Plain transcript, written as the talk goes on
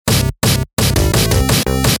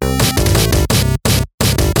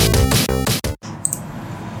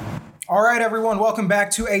All right, everyone, welcome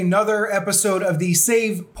back to another episode of the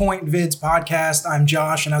Save Point Vids Podcast. I'm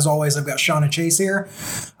Josh, and as always, I've got Sean and Chase here.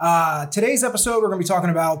 Today's episode, we're going to be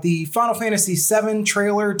talking about the Final Fantasy VII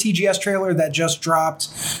trailer, TGS trailer that just dropped.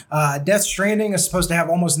 Death Stranding is supposed to have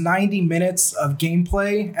almost 90 minutes of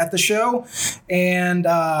gameplay at the show, and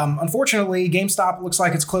unfortunately, Gamestop looks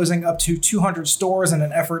like it's closing up to 200 stores in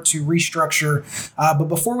an effort to restructure. But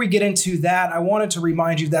before we get into that, I wanted to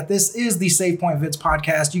remind you that this is the Save Point Vids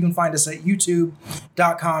Podcast. You can find us at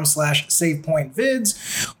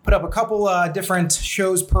youtube.com/SavePointVids. Put up a couple different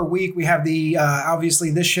shows per week. We have the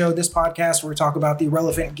obviously this podcast where we talk about the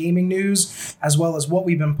relevant gaming news as well as what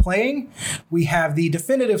we've been playing. We have the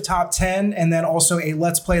definitive top 10 and then also a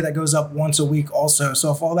let's play that goes up once a week also.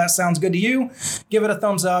 So if all that sounds good to you, give it a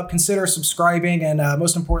thumbs up, consider subscribing, and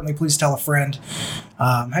most importantly, please tell a friend.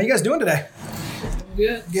 How you guys doing today?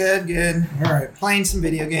 Good. All right. Playing some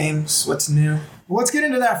video games. What's new? Well, let's get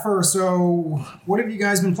into that first. So what have you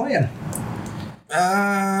guys been playing?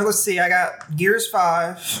 Let's see. I got Gears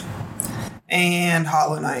 5 and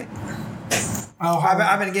Hollow Knight. Oh,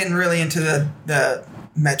 I've been getting really into the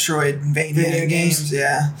Metroidvania games.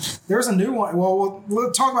 Yeah. There's a new one. Well,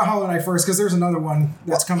 we'll talk about Hollow Knight first because there's another one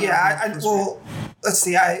that's coming out. Let's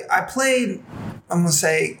see. I played, I'm going to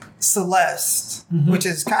say, Celeste, which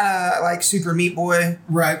is kind of like Super Meat Boy.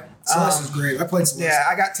 Right. Celeste is great. I played Celeste. Yeah,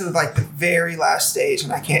 I got to like the very last stage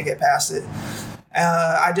and I can't get past it.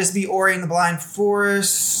 I just beat Ori and the Blind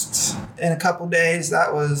Forest in a couple days.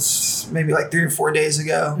 That was maybe like 3 or 4 days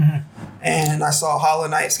ago. Mm-hmm. And I saw Hollow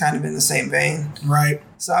Knight's kind of in the same vein. Right.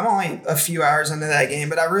 So I'm only a few hours into that game,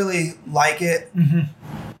 but I really like it. Mm-hmm.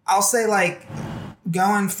 I'll say like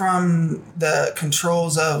going from the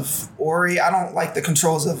controls of Ori, I don't like the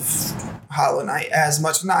controls of Hollow Knight as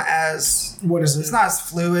much. Not as... What is it? It's not as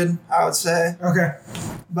fluid, I would say. Okay.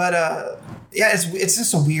 But yeah, it's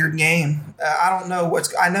just a weird game. I don't know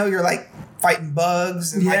I know you're like fighting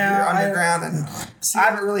bugs and like you're underground, and I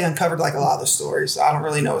haven't really uncovered like a lot of the stories, so I don't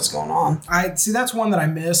really know what's going on. That's one that I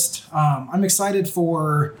missed. I'm excited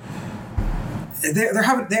for... They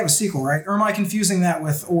have a sequel, right? Or am I confusing that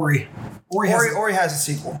with Ori? Ori has a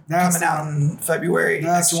sequel coming out in February.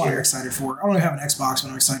 That's the one I'm excited for. I don't even have an Xbox, but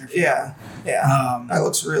I'm excited for it. Yeah. That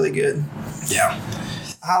looks really good. Yeah.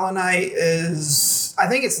 Hollow Knight is... I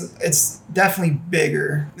think it's definitely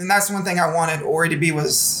bigger. And that's one thing I wanted Ori to be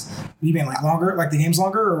was... You mean like longer? Like the game's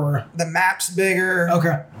longer, or...? The map's bigger.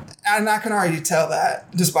 Okay. And I can already tell that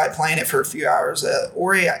just by playing it for a few hours.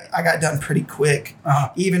 Ori, I got done pretty quick.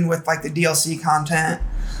 Even with like the DLC content.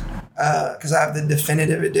 Because I have the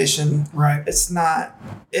definitive edition. Right.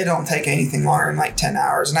 It don't take anything longer than like 10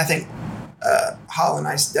 hours. And I think Hollow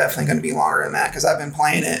Knight's definitely going to be longer than that because I've been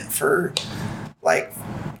playing it for like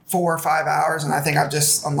 4 or 5 hours, and I think I've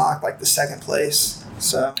just unlocked like the second place.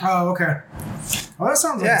 So. Oh, okay. Well, that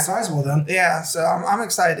sounds like sizable then. Yeah, so I'm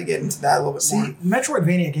excited to get into that a little bit more.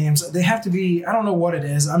 Metroidvania games, they have to be, I don't know what it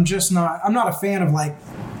is. I'm not a fan of like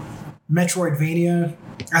Metroidvania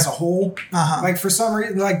as a whole. Like for some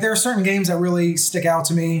reason, like there are certain games that really stick out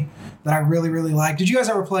to me that I really, really like. Did you guys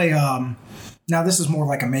ever play, now this is more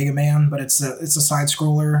like a Mega Man, but it's a side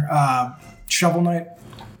scroller, Shovel Knight?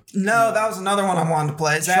 No, that was another one I wanted to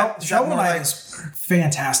play. Shovel Knight is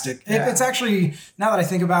fantastic. Yeah. It's actually, now that I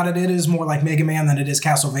think about it, it is more like Mega Man than it is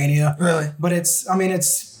Castlevania. Really? But it's a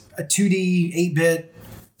 2D, 8-bit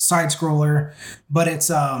side scroller, but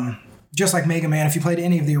it's just like Mega Man. If you played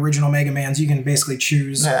any of the original Mega Mans, you can basically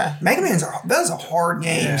choose. Yeah, Mega Man's those are hard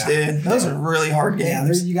games, dude. Those are really hard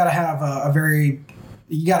games. Yeah, you got to have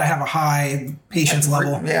you got to have a high patience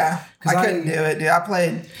level. Yeah, I couldn't do it, dude. I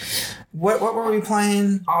played. What were we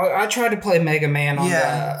playing? I tried to play Mega Man on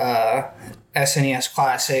the SNES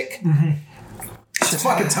Classic. Mm-hmm. It's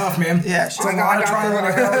fucking tough, man. Yeah, I got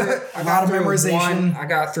a lot of memorization. I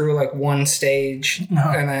got through like one stage,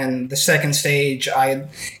 and then the second stage, I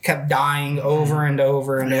kept dying over and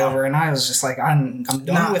over and over, and I was just like, I'm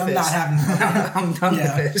done with this. I'm not having fun. I'm done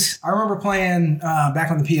with this. I remember playing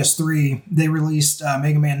back on the PS3. They released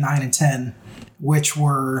Mega Man 9 and 10, which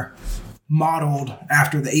were modeled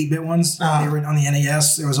after the 8-bit ones. They were on the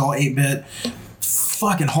NES. It was all 8-bit.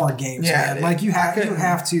 Fucking hard games, man. Like you have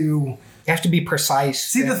to. You have to be precise.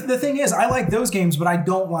 See, the thing is, I like those games, but I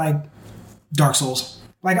don't like Dark Souls.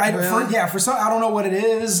 Like for some, I don't know what it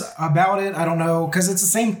is about it. I don't know because it's the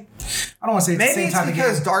same. I don't want to say it's the same type of game. Maybe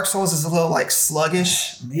it's because Dark Souls is a little like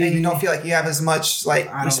sluggish, and you don't feel like you have as much like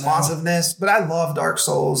responsiveness. But I love Dark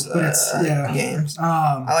Souls games.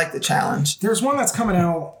 I like the challenge. There's one that's coming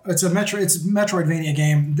out. It's a Metroidvania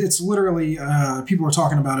game. It's literally people are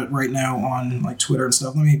talking about it right now on like Twitter and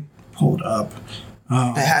stuff. Let me pull it up.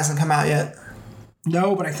 It hasn't come out yet.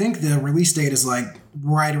 No, but I think the release date is like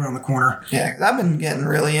right around the corner. Yeah, 'cause I've been getting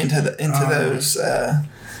really into those.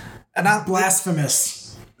 And I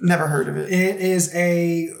Blasphemous. never heard of it. It is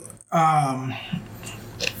a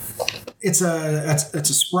it's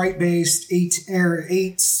a sprite based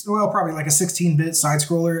probably like a 16-bit side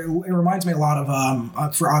scroller. It reminds me a lot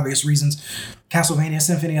of for obvious reasons, Castlevania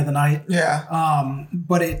Symphony of the Night. Yeah.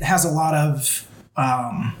 But it has a lot of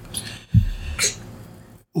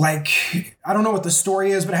like, I don't know what the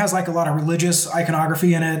story is, but it has like a lot of religious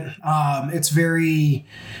iconography in it. It's very,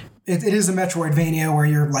 it is a Metroidvania where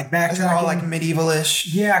you're like backtracking. They're all like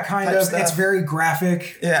medievalish. Yeah, kind of. Stuff. It's very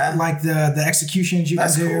graphic. Yeah. Like the executions you can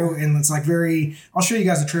do. Cool. And it's like very, I'll show you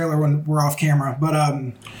guys a trailer when we're off camera. But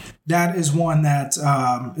that is one that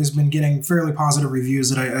has been getting fairly positive reviews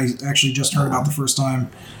that I actually just heard about the first time.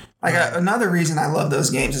 Like another reason I love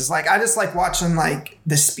those games is like I just like watching like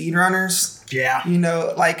the speedrunners. Yeah, you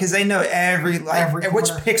know, like because they know every which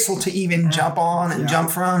pixel to even jump on and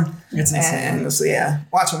jump from. It's insane. And so yeah,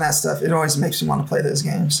 watching that stuff, it always makes me want to play those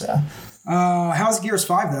games. So, how's Gears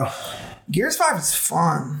 5 though? Gears 5 is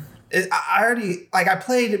fun. I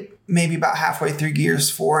played maybe about halfway through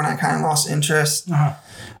Gears 4 and I kind of lost interest.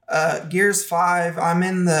 Gears 5, I'm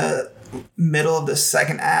in the middle of the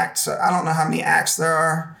second act, so I don't know how many acts there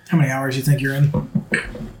are. How many hours you think you're in?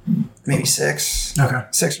 Maybe 6. Okay.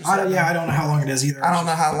 6 or 7. I don't know how long it is either. I don't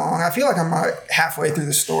know how long. I feel like I'm like halfway through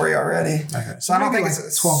the story already. Okay. So I don't think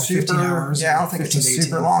it's 12 to 15 hours. Yeah, I don't think it's a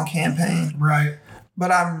super long campaign. Right.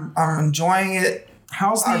 But I'm enjoying it.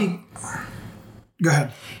 How's the... Go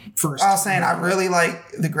ahead. First. I was saying I really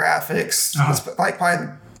like the graphics. It's like probably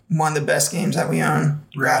one of the best games that we own,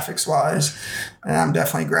 graphics wise. And I'm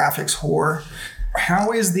definitely graphics whore.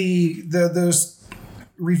 How is those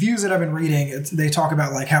reviews that I've been reading? They talk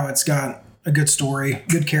about like how it's got a good story,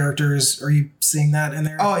 good characters. Are you seeing that in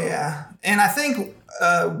there? Oh yeah, and I think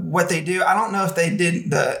what they do, I don't know if they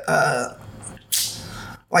did the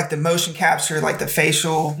like the motion capture, like the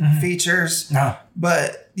facial features. No.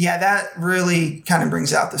 But yeah, that really kind of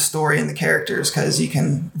brings out the story and the characters because you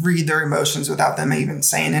can read their emotions without them even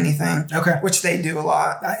saying anything. Okay. Which they do a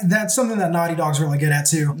lot. That's something that Naughty Dog's really good at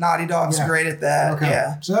too. Naughty Dog's great at that. Okay.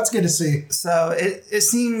 Yeah. So that's good to see. So it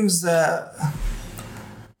seems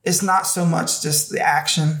it's not so much just the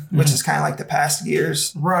action, which is kind of like the past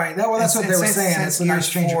Gears. Right. That's what they were saying. It's a nice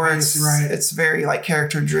change of pace. Right. It's very like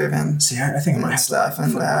character driven. See, I think I might have stuff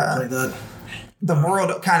and play that. The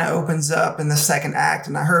world kind of opens up in the second act,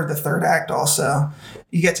 and I heard the third act also.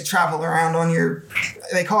 You get to travel around on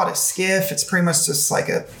they call it a skiff. It's pretty much just like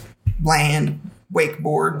a land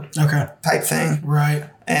wakeboard type thing. Right.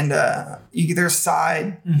 And there's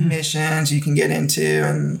side missions you can get into,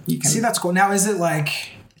 and you can see that's cool. Now, is it like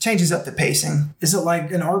changes up the pacing? Is it like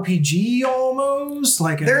an RPG almost?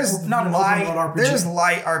 Like there's not an light RPG. There's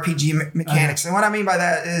light RPG mechanics, and what I mean by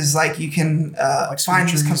that is like you can like find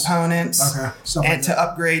these components and to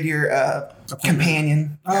upgrade your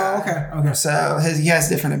companion. Oh, okay. So he has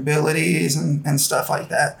different abilities and stuff like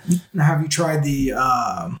that. Now, have you tried the?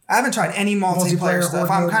 I haven't tried any multiplayer stuff.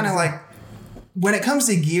 I'm kind of like, when it comes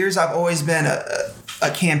to Gears, I've always been a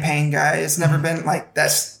campaign guy. It's never been like that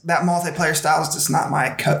multiplayer style is just not my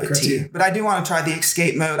cup of tea. But I do want to try the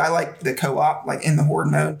escape mode. I like the co-op, like in the horde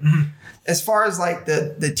mode. As far as like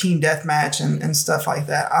the team deathmatch and stuff like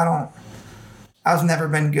that, I've never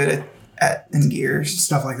been good at in Gears.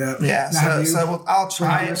 Stuff like that. Yeah. So I'll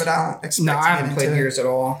try it, but I don't expect I haven't played Gears at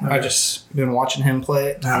all. I just been watching him play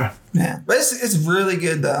it. Yeah. But it's really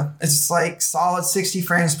good though. It's like solid 60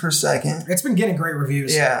 frames per second. It's been getting great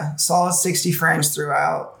reviews. Yeah. Solid 60 frames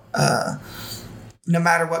throughout. No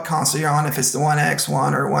matter what console you're on, if it's the One X,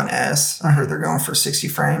 One, or One S, I heard they're going for 60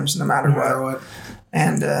 frames no matter what.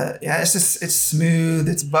 And it's smooth,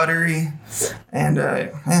 it's buttery, and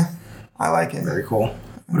I like it. Very cool.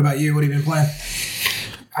 What about you? What have you been playing?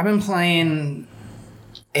 I've been playing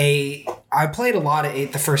 8. I played a lot of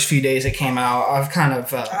 8 the first few days it came out. I've kind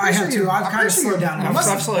of... I have too. I've kind of slowed down. You must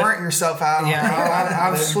have burnt yourself out. Yeah,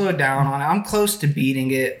 I've slowed down on it. I'm close to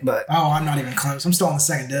beating it, but... Oh, I'm not even close. I'm still on the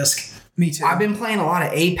second disc. Me too. I've been playing a lot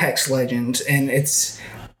of Apex Legends, and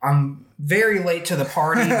I'm very late to the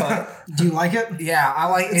party, but... Do you like it? Yeah, I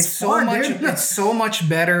like it. It's so much. It's so much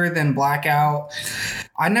better than Blackout.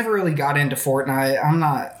 I never really got into Fortnite. I'm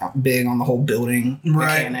not big on the whole building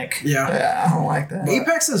mechanic. Yeah, I don't like that.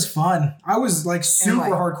 Apex is fun. I was like super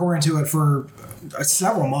hardcore into it for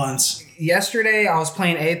several months. Yesterday, I was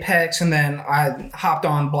playing Apex, and then I hopped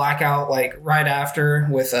on Blackout like right after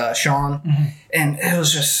with Sean, and it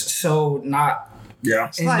was just so not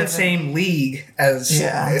in the same league as.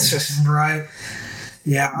 Yeah, it's just right.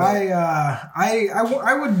 Yeah,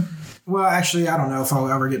 I would Well, actually, I don't know if I'll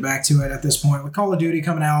ever get back to it at this point. With Call of Duty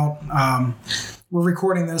coming out, we're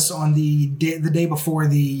recording this on the day before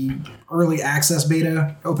the early access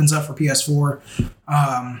beta opens up for PS4.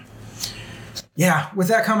 Yeah, with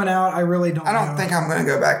that coming out, I really don't know. I don't think I'm going to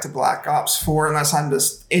go back to Black Ops 4 unless I'm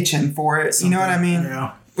just itching for it. You know what I mean?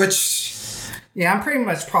 Yeah. Yeah, I'm pretty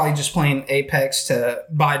much probably just playing Apex to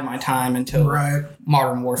bide my time until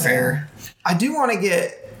Modern Warfare. Yeah. I do want to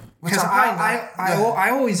get... Because I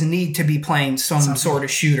always need to be playing some sort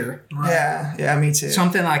of shooter. Right. Yeah, me too.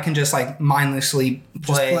 Something I can just like mindlessly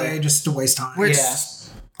play. Just to waste time. Which,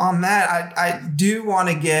 on that, I do want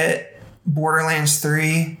to get Borderlands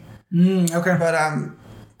 3. Okay. But I'm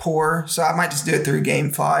poor, so I might just do it through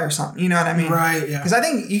GameFly or something. You know what I mean? Right, yeah. Because I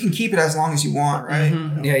think you can keep it as long as you want, right?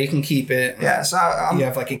 Mm-hmm. Yeah, you can keep it. Yeah, so you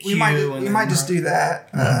have like a queue. We might just do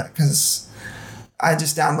that because I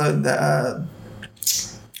just downloaded the...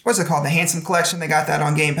 what's it called? The Handsome Collection. They got that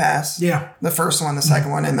on Game Pass. Yeah. The first one, the second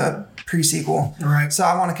one, and the pre-sequel. Right. So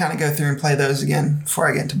I want to kind of go through and play those again before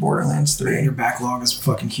I get into Borderlands 3. Man, your backlog is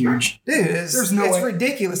fucking huge. Dude, it's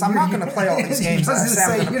ridiculous. I'm not going to play all these games that I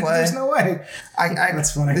say I'm going to play. There's no way.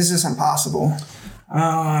 That's funny. This is impossible.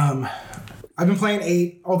 I've been playing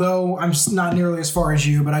 8, although I'm not nearly as far as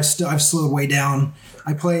you, but I've slowed way down.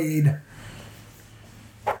 I played...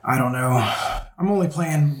 I don't know. I'm only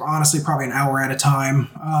playing, honestly, probably an hour at a time.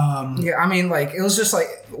 Yeah, I mean, like, it was just like,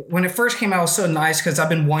 when it first came out, it was so nice because I've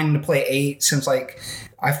been wanting to play 8 since, like,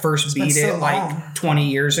 I first beat it, like, 20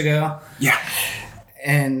 years ago. Yeah.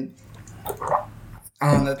 And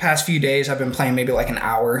the past few days, I've been playing maybe, like, an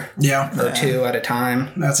hour or 2 at a time.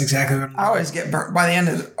 That's exactly what I always get burnt. By the end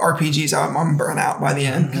of RPGs, I'm burnt out by the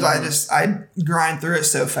end because I grind through it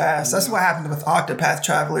so fast. That's what happened with Octopath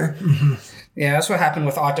Traveler. Mm-hmm. Yeah, that's what happened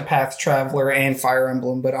with Octopath Traveler and Fire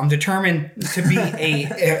Emblem, but I'm determined to beat 8.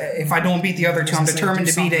 If I don't beat the other two, I'm determined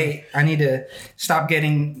to beat 8. I need to stop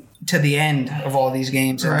getting to the end of all these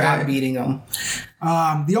games and not beating them.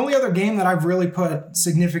 The only other game that I've really put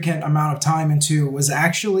significant amount of time into was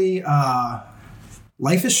actually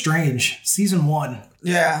Life is Strange, Season 1.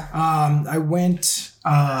 Yeah. I went...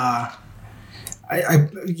 I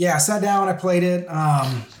sat down, I played it...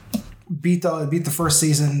 Beat the first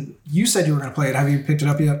season. You said you were going to play it. Have you picked it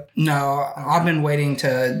up yet? No, I've been waiting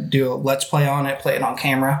to do a let's play on it, play it on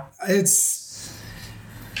camera. It's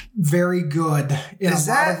very good in a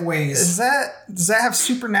lot of ways. Does that have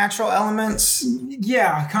supernatural elements?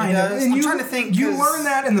 Yeah, kind of. And I'm trying to think. You learn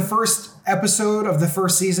that in the first episode of the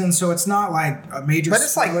first season, so it's not like a major But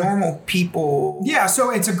it's spoiler. like normal people. Yeah, so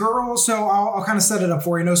it's a girl, so I'll kind of set it up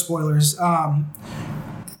for you, no spoilers.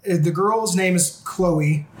 The girl's name is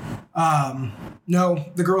Chloe. No,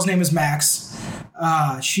 the girl's name is Max.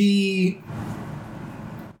 And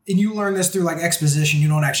you learn this through like exposition. You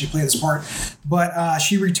don't actually play this part, but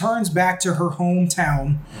she returns back to her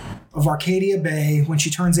hometown of Arcadia Bay when she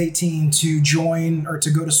turns 18 to join or to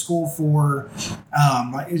go to school for.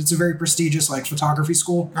 It's a very prestigious like photography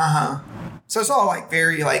school. So it's all like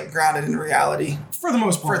very like grounded in reality for the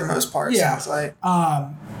most part. Yeah. Sounds like.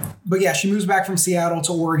 But yeah, she moves back from Seattle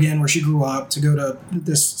to Oregon where she grew up to go to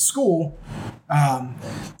this school.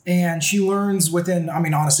 And she learns within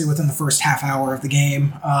the first half hour of the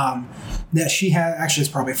game, that she had, actually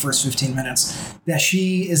it's probably the first 15 minutes, that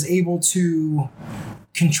she is able to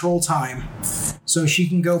control time. So she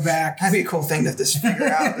can go back. That'd be a cool thing to just figure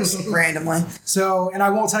out just randomly. So, and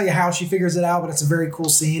I won't tell you how she figures it out, but it's a very cool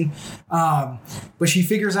scene. But she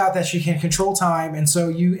figures out that she can control time. And so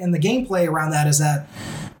and the gameplay around that is that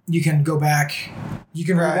you can go back, you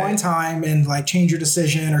can rewind time and like change your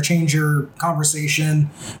decision or change your conversation,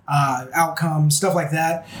 outcome, stuff like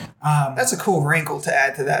that. That's a cool wrinkle to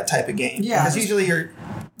add to that type of game. Yeah. Because usually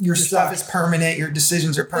your stuff is permanent, your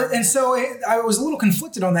decisions are permanent. And so I was a little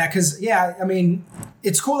conflicted on that because,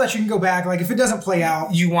 it's cool that you can go back. Like if it doesn't play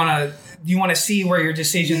out. You want to see where your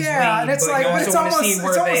decisions lead, and it's but like, you also want to see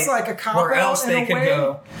almost like a cop where out else they could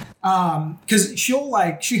go. Because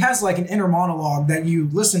she has like an inner monologue that you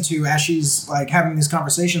listen to as she's like having these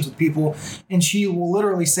conversations with people, and she will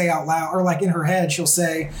literally say out loud, or like in her head, she'll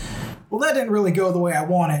say, well, that didn't really go the way I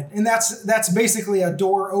wanted. And that's basically a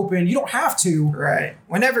door open. You don't have to. Right.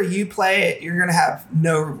 Whenever you play it, you're going to have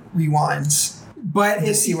no rewinds. But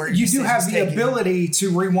you do have the ability to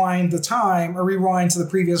rewind the time or rewind to the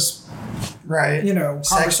previous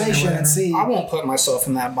conversation and see. I won't put myself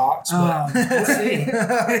in that box, but we'll see.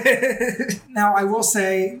 Now, I will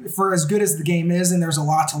say, for as good as the game is, and there's a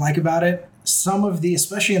lot to like about it,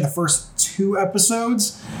 especially in the first 2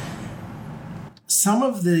 episodes, some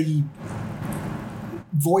of the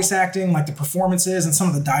voice acting, like the performances and some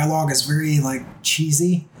of the dialogue is very like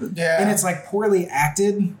cheesy. Yeah. And it's like poorly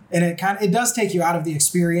acted, and it does take you out of the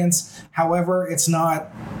experience. However, it's not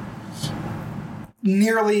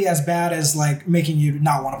nearly as bad as like making you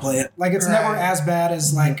not want to play it. Like it's never as bad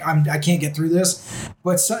as like I can't get through this.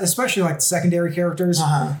 But especially like the secondary characters,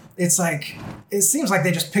 it's like it seems like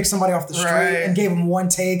they just picked somebody off the street and gave them one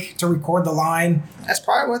take to record the line. That's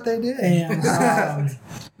probably what they did. And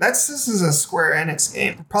this is a Square Enix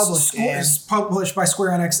game, published game. It's published by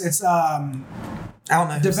Square Enix. It's I don't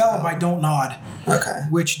know. developed by Don't Nod. Okay.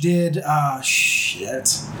 Which did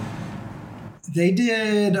They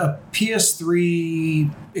did a PS3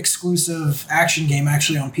 exclusive action game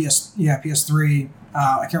actually on PS3.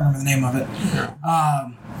 I can't remember the name of it.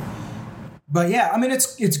 But yeah, I mean,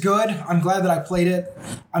 it's good. I'm glad that I played it.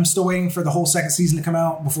 I'm still waiting for the whole second season to come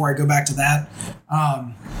out before I go back to that.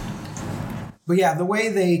 But yeah, the way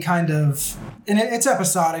they kind of... And it's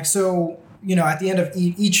episodic, so, at the end of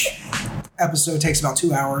each episode takes about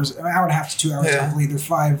 2 hours, an hour and a half to 2 hours, I believe. There's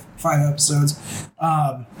five episodes.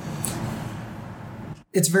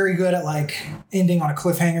 It's very good at like ending on a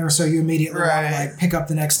cliffhanger, so you immediately want to like pick up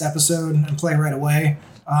the next episode and play right away.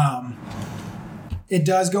 It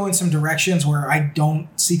does go in some directions where I don't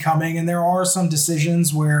see coming, and there are some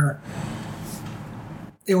decisions where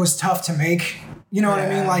it was tough to make. You know what I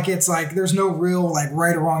mean? Like it's like there's no real like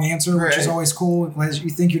right or wrong answer, which is always cool. Because you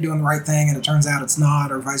think you're doing the right thing, and it turns out it's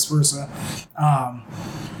not, or vice versa.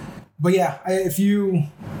 But yeah, if you,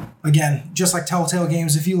 again, just like Telltale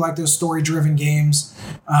games, if you like those story-driven games,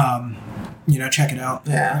 check it out.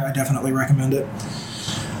 Yeah. I definitely recommend it.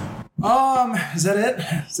 Is that it?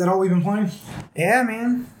 Is that all we've been playing? Yeah,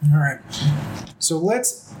 man. All right. So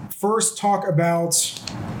let's first talk about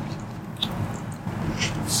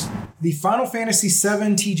the Final Fantasy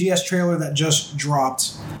VII TGS trailer that just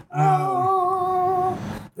dropped.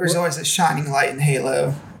 There's always a shining light in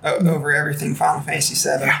Halo over everything Final Fantasy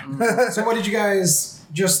VII. Yeah. So what did you guys,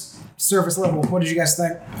 just surface level, what did you guys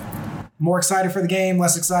think? More excited for the game,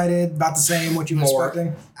 less excited, about the same, what you were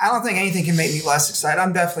expecting? I don't think anything can make me less excited.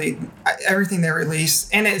 I'm definitely, everything they release,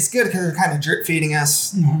 and it's good because they're kind of drip feeding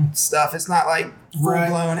us stuff. It's not like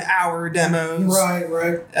full-blown hour demos. Right.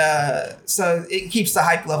 So it keeps the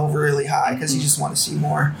hype level really high because you just want to see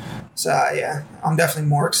more. So yeah, I'm definitely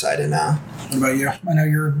more excited now. What about you? I know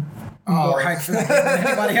you're more hyped for that game than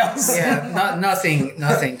anybody else. Yeah,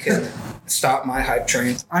 nothing could stop my hype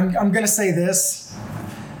train. I'm going to say this.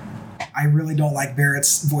 I really don't like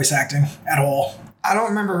Barrett's voice acting at all. I don't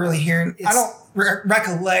remember really hearing... I don't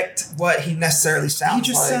recollect what he necessarily sounds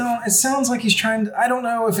like. It sounds like he's trying to... I don't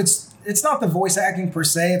know if it's not the voice acting per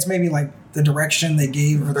se. It's maybe like the direction they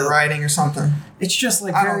gave. Or the writing or something. It's just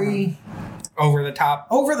like very... Over the top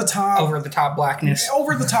blackness.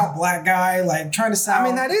 Over the top black guy, like trying to sound... I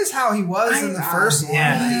mean, that is how he was in the first one.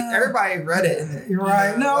 Yeah. Everybody read it. And, You're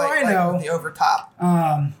right. I know. The over top.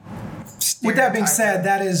 With that being said,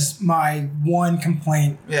 that is my one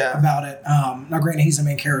complaint about it. Now, granted, he's the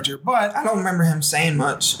main character, but... I don't remember him saying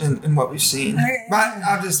much in what we've seen. But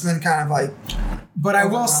I've just been kind of like... But I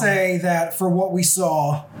will say that for what we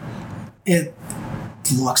saw, it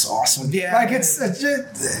looks awesome. Yeah. Like, it's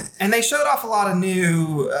just... And they showed off a lot of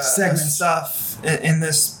new segments stuff in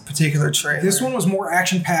this particular trailer. This one was more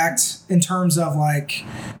action-packed in terms of, like,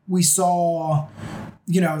 we saw...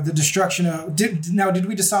 the destruction of... Did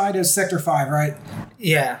we decide it was Sector 5, right?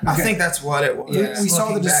 Yeah. Okay. I think that's what it was. We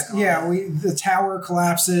saw the tower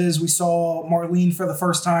collapses. We saw Marlene for the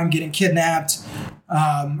first time getting kidnapped,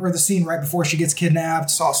 or the scene right before she gets kidnapped.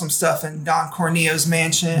 Saw some stuff in Don Corneo's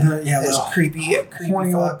mansion. This creepy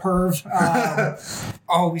horny old perv.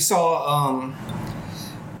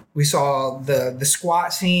 We saw the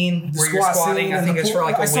squat scene where you're squatting. I think it's for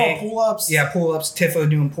like a wig. I saw pull-ups. Yeah, pull-ups. Tifa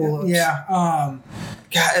doing pull-ups. Yeah.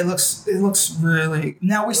 God, it looks really...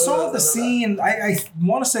 Now, we saw the scene, I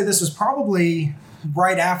want to say this was probably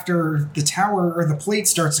right after the tower or the plate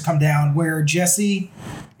starts to come down, where Jesse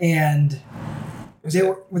and they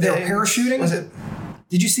were parachuting. Was it?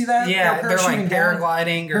 Did you see that? Yeah, they're like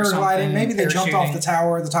paragliding or something. Maybe they jumped off the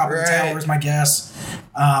tower. The top of the tower is my guess.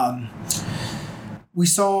 We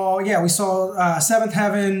saw Seventh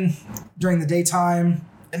Heaven during the daytime.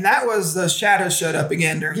 And that was the shadows showed up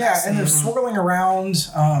again during that scene. And they're swirling around.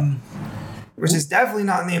 Which is definitely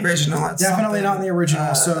not in the original. That's definitely not in the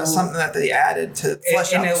original. So that's something that they added to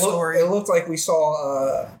flesh out the story. It looked like we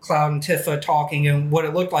saw Cloud and Tifa talking, and what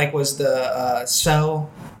it looked like was the cell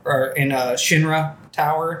Shinra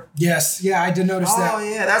Tower. Yes, yeah, I did notice that. Oh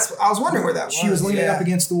yeah, I was wondering where that was. She was leaning up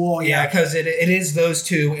against the wall. Yeah, because it is those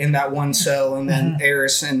two in that one cell, and then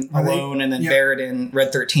Eris and alone, and then Barrett and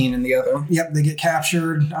Red 13 in the other. Yep, they get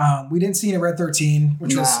captured. We didn't see any Red 13,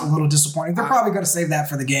 which was a little disappointing. They're probably going to save that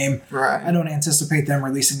for the game. Right. I don't anticipate them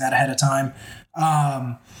releasing that ahead of time.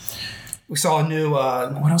 We saw a new.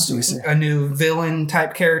 What else do we see? A new villain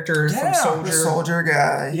type character from Soldier. The soldier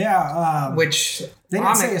guy. Yeah. Which they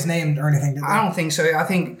didn't say his name or anything, did they? I don't think so. I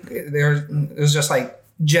think it was just like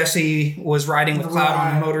Jesse was riding with Cloud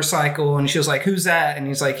on a motorcycle, and she was like, "Who's that?" And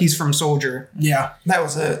he's like, "He's from Soldier." Yeah, that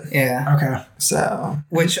was it. Yeah. Okay. So,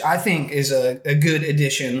 which I think is a good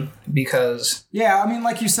addition because. Yeah, I mean,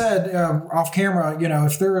 like you said off camera,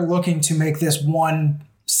 if they're looking to make this one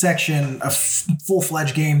section a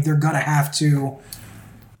full-fledged game, they're gonna have to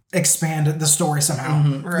expand the story somehow.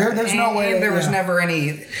 Mm-hmm. Right. There's no way. And there was never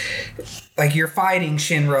any. Like, you're fighting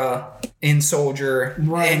Shinra in Soldier,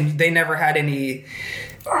 and they never had any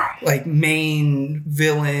like main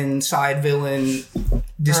villain, side villain,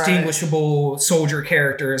 distinguishable soldier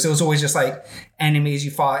characters. It was always just like enemies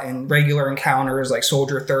you fought in regular encounters, like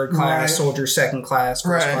Soldier 3rd class, Soldier 2nd class,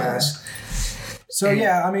 1st class. So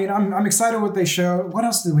yeah, I mean, I'm excited what they show. What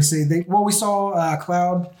else did we see? We saw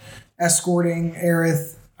Cloud escorting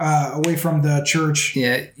Aerith away from the church.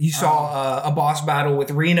 Yeah, you saw a boss battle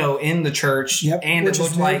with Reno in the church, and it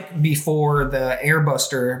looked like before the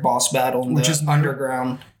Airbuster boss battle in the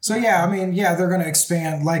underground. So yeah, I mean, they're going to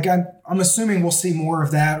expand. Like I'm assuming we'll see more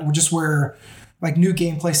of that. Just where like new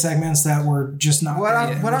gameplay segments that were just not. What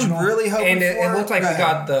I'm really hoping and it looked like we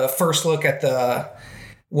got the first look at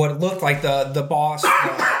what looked like the boss,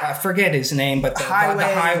 I forget his name, but the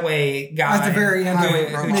highway guy at the very end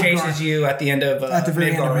who chases you at the end of at the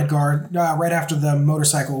very end of Midgard, right after the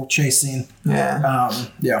motorcycle chase scene.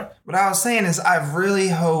 Yeah. What I was saying is, I really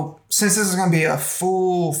hope, since this is going to be a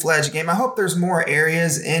full-fledged game, I hope there's more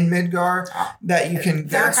areas in Midgard that you can.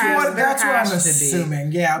 That's what I'm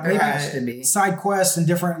assuming. Yeah, maybe side quests and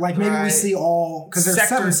different. Like maybe we see all, because there's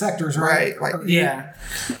 7 sectors, right? Like,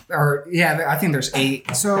 I think there's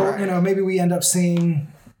 8. So maybe we end up seeing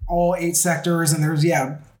all 8 sectors, and there's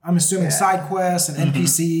I'm assuming side quests and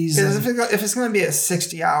NPCs. If it's going to be a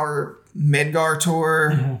 60-hour Midgard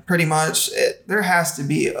tour, pretty much, there has to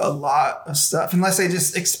be a lot of stuff, unless they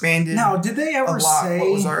just expanded. Now, did they ever say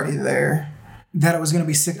what was already there? That it was going to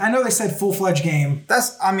be 6? I know they said full-fledged game.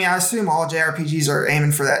 I assume all JRPGs are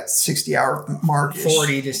aiming for that 60-hour mark.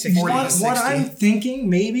 40 to 60. What I'm thinking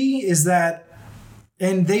maybe is that,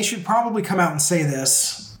 and they should probably come out and say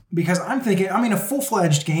this, because I'm thinking, a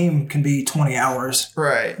full-fledged game can be 20 hours.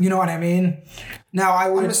 Right. You know what I mean? Now,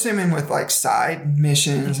 I'm assuming with like side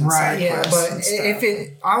missions and side quests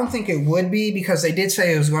but I don't think it would be, because they did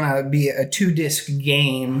say it was going to be a 2-disc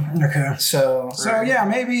game. Okay. So yeah,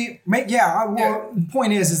 maybe. The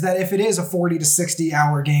point is that if it is a 40 to 60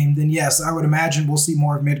 hour game, then yes, I would imagine we'll see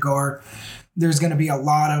more of Midgard. There's going to be a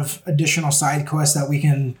lot of additional side quests that we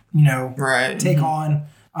can, take on.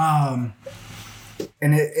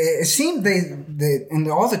 And it seemed they in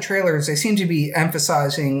all the trailers, they seem to be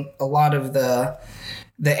emphasizing a lot of the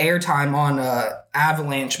airtime on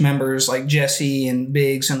Avalanche members like Jesse and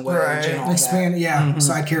Biggs and Wedge and all that.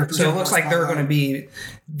 Side characters. So it looks like they're going to be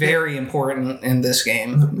very important in this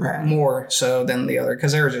game, more so than the other,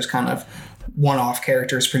 because they were just kind of one-off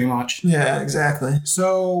characters pretty much. Yeah, exactly.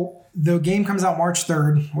 So the game comes out March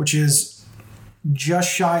 3rd, which is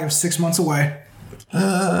just shy of 6 months away.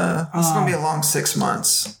 It's going to be a long 6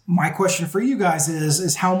 months. My question for you guys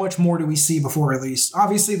is how much more do we see before release?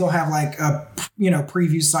 Obviously, they'll have like a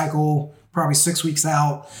preview cycle, probably 6 weeks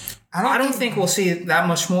out. I don't think we'll see that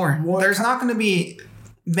much more. There's not going to be,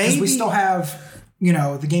 maybe we still have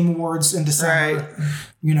the Game Awards in December.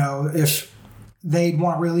 Right. If they'd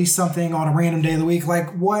want to release something on a random day of the week, like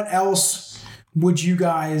what else would you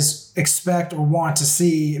guys expect or want to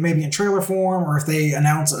see, maybe in trailer form, or if they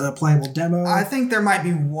announce a playable demo? I think there might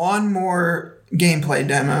be one more gameplay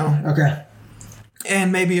demo. Okay.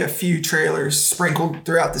 And maybe a few trailers sprinkled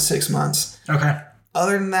throughout the 6 months. Okay.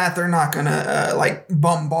 Other than that, they're not going to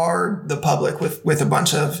bombard the public with a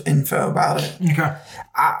bunch of info about it. Okay.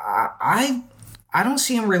 I don't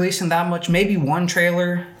see them releasing that much. Maybe one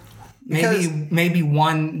trailer. Maybe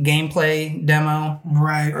one gameplay demo.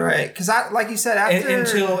 Right. Because like you said, after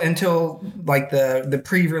until like the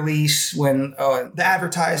pre-release when the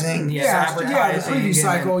advertising, the preview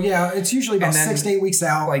cycle. It's usually about 6 to 8 weeks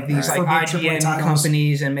out. Like these like IGN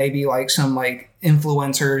companies and maybe like some like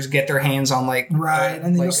influencers get their hands on and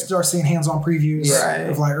then you'll start seeing hands-on previews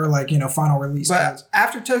of final release. But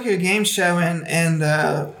after Tokyo Game Show and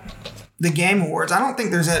the Game Awards. I don't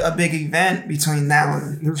think there's a big event between now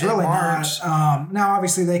and There's really March. not. Now,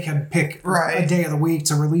 obviously, they can pick a day of the week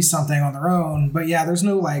to release something on their own. But yeah, there's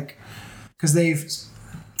no because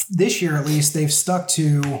this year at least, they've stuck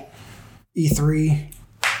to E3.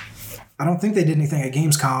 I don't think they did anything at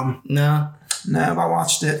Gamescom. No, I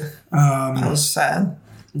watched it. I was sad.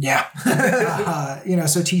 Yeah.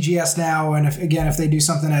 So TGS now, and if they do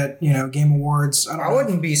something at, Game Awards, I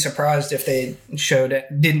wouldn't be surprised if they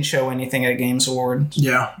didn't show anything at Games Awards.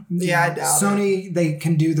 Yeah. Yeah, I doubt Sony, they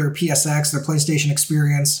can do their PSX, their PlayStation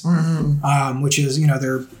Experience, which is,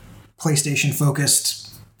 their PlayStation focused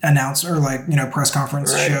announcer, press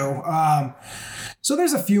conference show. So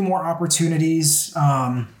there's a few more opportunities.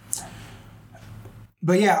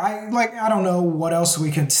 But yeah, I don't know what else we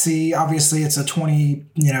could see. Obviously, it's a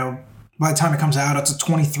by the time it comes out, it's a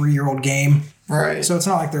 23-year-old game. Right. So it's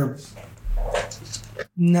not like they're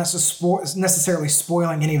necessarily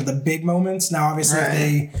spoiling any of the big moments. Now, obviously, if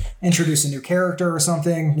they introduce a new character or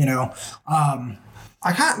something, what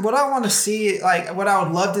I want to see, what I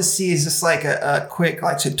would love to see is just a quick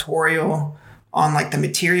tutorial on the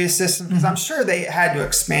materia system, because I'm sure they had to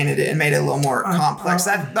expand it and made it a little more complex.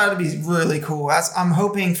 That would be really cool. I'm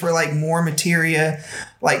hoping for more materia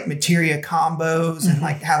combos and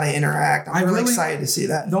how they interact. I'm really excited to see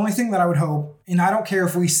that. The only thing that I would hope, and I don't care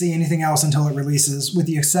if we see anything else until it releases, with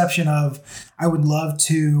the exception of I would love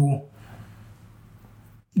to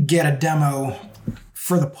get a demo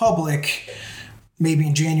for the public maybe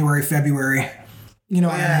in January, February. You know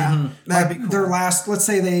what I mean? That'd be cool. Their last, let's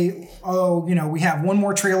say we have one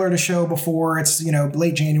more trailer to show before it's,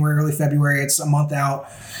 late January, early February. It's a month out.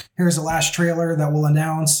 Here's the last trailer that we'll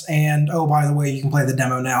announce. And, by the way, you can play the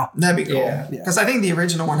demo now. That'd be cool. Because I think the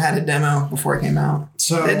original one had a demo before it came out.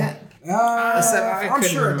 So, didn't it? I'm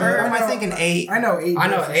sure. Or am I thinking 8? I know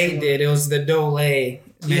 8 did. It was the Dole mission.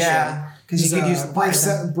 Yeah. Because you could use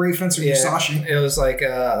the Brave Fencer Musashi. It was like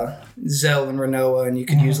Zell and Renoa, and you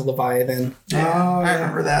could use a Leviathan. I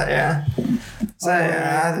remember that, yeah.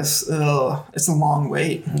 So, it's a long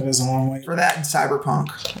wait. It is a long wait. For that and Cyberpunk.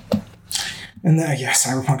 And then,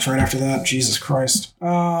 Cyberpunk's right after that. Jesus Christ.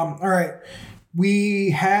 All right.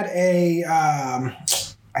 We had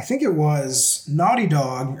I think it was Naughty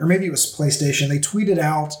Dog, or maybe it was PlayStation. They tweeted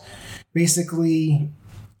out basically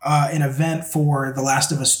an event for The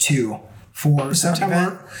Last of Us 2 for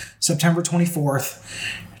September 24th.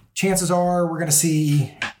 Chances are we're going to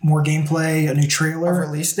see more gameplay, a new trailer. A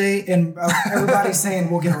release date? And everybody's saying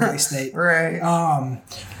we'll get a release date. Right.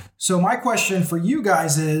 So my question for you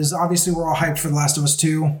guys is, obviously we're all hyped for The Last of Us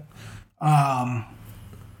 2.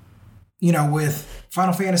 With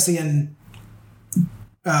Final Fantasy in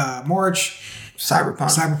March.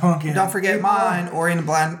 Cyberpunk. And don't forget April. Mine, Ori and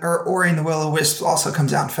the Will of Wisps also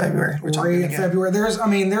comes out in February. Ori in February. There's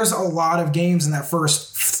a lot of games in that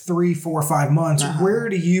first 3, 4, 5 months. Where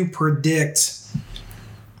do you predict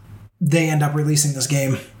they end up releasing this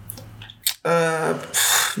game?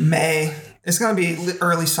 May. It's going to be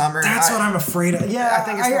early summer. That's what I'm afraid of. Yeah, I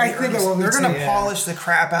think it will be. They're going to polish the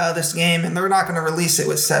crap out of this game, and they're not going to release it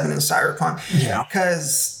with 7 and Cyberpunk. Yeah.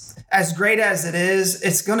 Because as great as it is,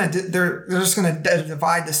 they're just going to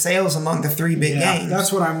divide the sales among the 3 big games.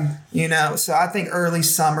 That's what I'm... so I think early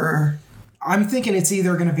summer. I'm thinking it's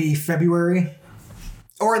either going to be February...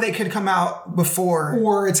 Or they could come out before.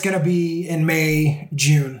 Or it's going to be in May,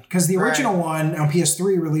 June. Because the original one on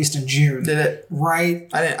PS3 released in June. Did it? Right.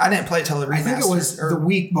 I didn't play it till the remaster. I think it was the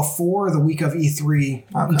week before the week of E3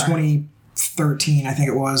 in 2013, I think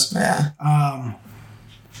it was. Yeah.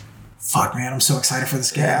 Fuck, man. I'm so excited for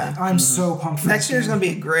this game. Yeah. I'm so pumped for Next year's going to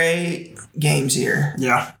be a great games year.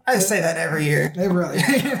 Yeah. I say that every year. They really...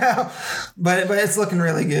 But it's looking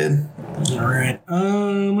really good. All right.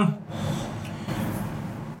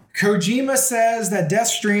 Kojima says that Death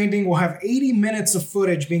Stranding will have 80 minutes of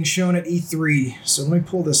footage being shown at E3. So let me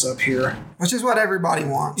pull this up here. Which is what everybody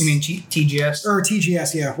wants. You mean TGS? Or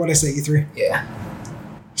TGS, yeah. What did I say, E3? Yeah.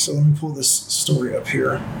 So let me pull this story up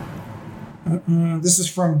here. This is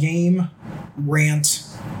from Game Rant.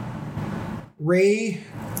 Ray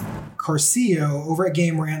Carcio over at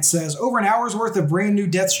Game Rant says, over an hour's worth of brand new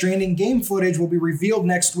Death Stranding game footage will be revealed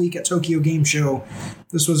next week at Tokyo Game Show.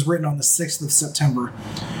 This was written on the 6th of September.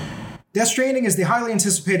 Death Stranding is the highly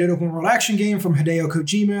anticipated open-world action game from Hideo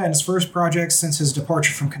Kojima and his first project since his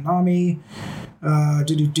departure from Konami.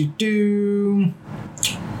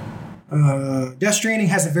 Death Stranding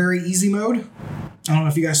has a very easy mode. I don't know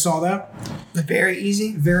if you guys saw that. Very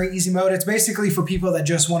easy. Very easy mode. It's basically for people that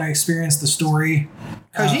just want to experience the story.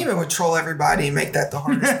 Kojima would troll everybody and make that the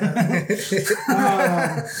hardest mode.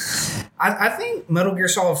 I think Metal Gear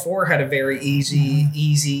Solid 4 had a very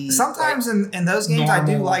easy. Sometimes in those games, I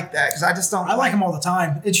do like that because I just don't. I like them all the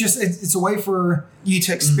time. It's just it's a way for you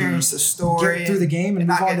to experience the story, get through the game, and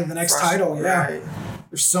move on to the next title. Yeah, right.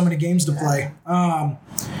 There's so many games to play.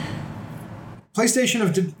 PlayStation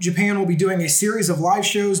of Japan will be doing a series of live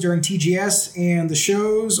shows during TGS, and the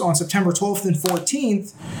shows on September 12th and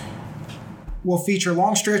 14th will feature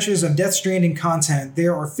long stretches of Death Stranding content.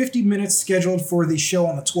 There are 50 minutes scheduled for the show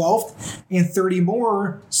on the 12th and 30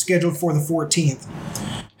 more scheduled for the 14th.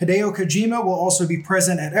 Hideo Kojima will also be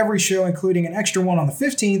present at every show, including an extra one on the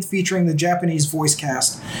 15th featuring the Japanese voice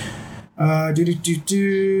cast. Do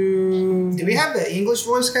we have the English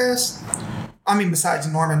voice cast? I mean, besides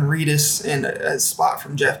Norman Reedus and a spot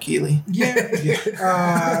from Jeff Keighley. Yeah.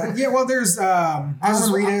 Well, there's Norman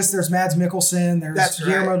Reedus, there's Mads Mikkelsen, there's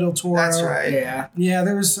Guillermo del Toro. That's right. Yeah,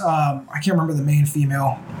 there's, I can't remember the main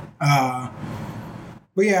female. But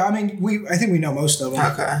yeah, I mean, I think we know most of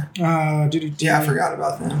them. Okay. Yeah, I forgot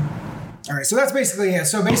about them. All right, so that's basically it.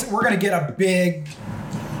 So basically, we're going to get a big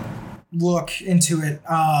look into it.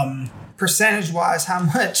 Percentage-wise, how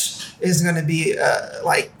much is going to be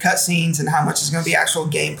like cutscenes and how much is going to be actual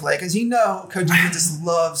gameplay? Because Kojima just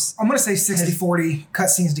loves... I'm going to say 60-40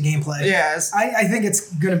 cutscenes to gameplay. Yes. I think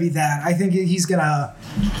it's going to be that. I think he's going to,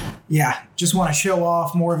 just want to show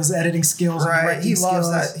off more of his editing skills. Right. He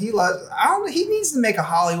loves that. He needs to make a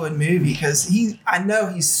Hollywood movie because I know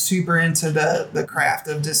he's super into the craft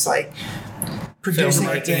of just like producing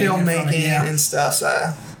filmmaking and stuff.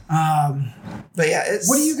 So... but yeah,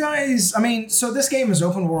 what do you guys? I mean, so this game is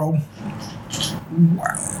open world.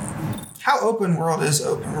 How open world is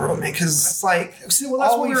open world, man? Because it's like, that's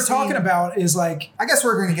what we were talking about. Is like, I guess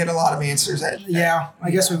we're going to get a lot of answers. I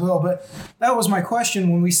guess we will. But that was my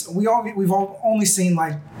question when we've only seen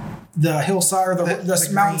like the hillside or the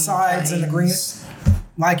mountainsides and the green.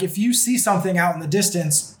 Like, if you see something out in the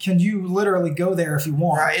distance, can you literally go there if you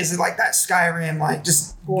want? Right? Is it like that Skyrim, like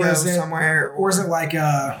just go somewhere, or is it like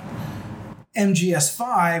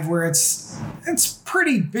MGS5 where it's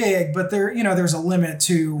pretty big, but there's a limit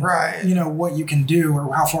to what you can do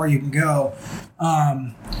or how far you can go.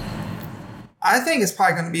 I think it's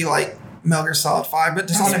probably going to be like Metal Gear Solid 5, but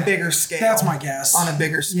just on a bigger scale. That's my guess. On a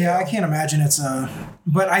bigger scale. Yeah, I can't imagine it's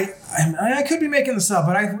but I could be making this up,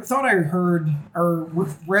 but I thought I heard or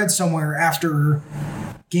read somewhere after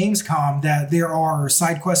Gamescom that there are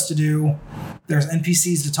side quests to do. There's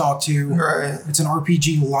NPCs to talk to. Right. It's an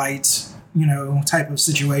RPG light, type of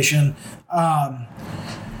situation. I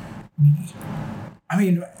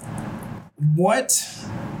mean, what?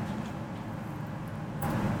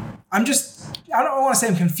 I don't want to say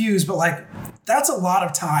I'm confused, but like, that's a lot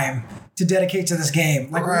of time to dedicate to this game.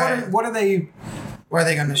 Like, what are they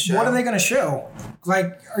going to show? What are they going to show?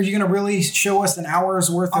 Like, are you going to really show us an hour's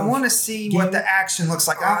worth of... I want to see what the action looks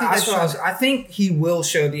like. I think he will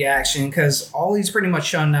show the action because all he's pretty much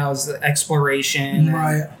shown now is the exploration.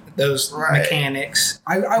 Right. Those mechanics.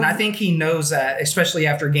 I think he knows that, especially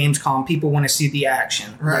after Gamescom, people want to see the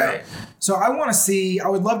action. Right. So I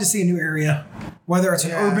would love to see a new area, whether it's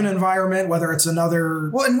an urban environment, whether it's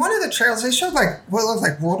another... Well, in one of the trailers, they showed like what looked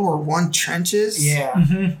like World War I trenches. Yeah.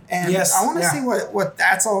 Mm-hmm. And I want to see what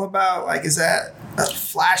that's all about. Like, is that a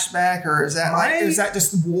flashback or is that is that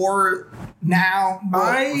just war now?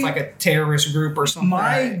 With like a terrorist group or something?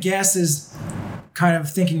 My guess is, kind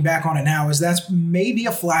of thinking back on it now, is that's maybe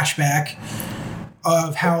a flashback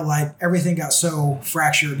of how like everything got so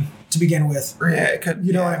fractured to begin with. Yeah, it could.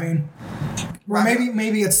 You know what I mean? Or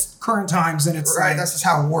maybe it's current times and it's like, that's just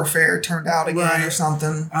how warfare turned out again or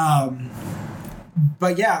something.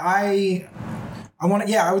 But yeah, I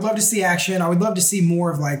would love to see action. I would love to see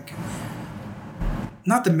more of like,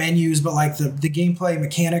 not the menus, but like the gameplay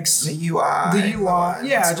mechanics, the UI.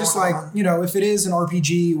 Yeah, just like if it is an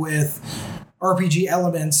RPG with RPG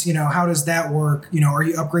elements, how does that work? Are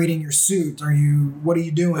you upgrading your suit? What are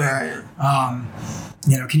you doing? Right.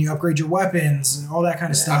 Can you upgrade your weapons and all that kind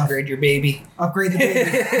of stuff? Upgrade your baby. Upgrade the baby.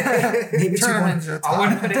 Maybe I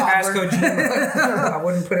wouldn't put it past Kojima. I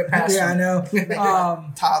wouldn't put it past him. I know.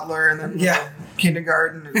 Toddler and then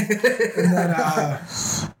kindergarten. And then,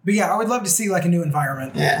 but yeah, I would love to see like a new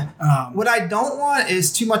environment. Yeah. What I don't want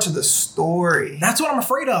is too much of the story. That's what I'm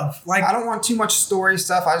afraid of. Like, I don't want too much story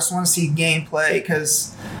stuff. I just want to see gameplay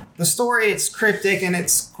because the story, it's cryptic and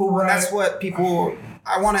it's cool. Right. And that's what people...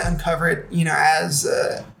 I want to uncover it, as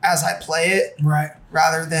I play it. Right.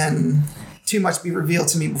 Rather than too much be revealed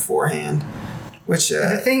to me beforehand. Which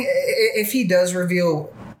the thing, if he does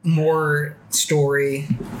reveal more story,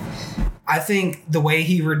 I think the way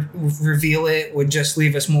he would reveal it would just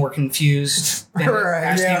leave us more confused than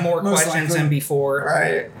asking more questions than before.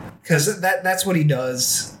 Right. Because that's what he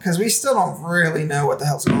does. Because we still don't really know what the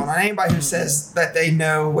hell's going on. Anybody who says that they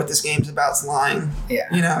know what this game's about is lying. Yeah.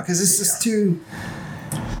 You know, because it's just too...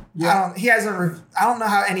 Yeah. I don't know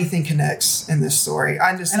how anything connects in this story.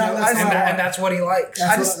 I just know... And that's what he likes.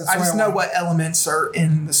 I just know what elements are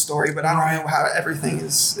in the story, but I don't know how everything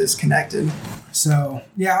is connected. So,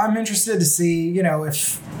 yeah, I'm interested to see, you know,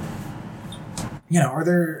 if... You know, are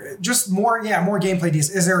there just more gameplay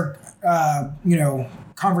details? Is there, you know...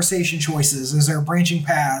 conversation choices? Is there branching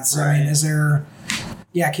paths? Right. I mean, is there,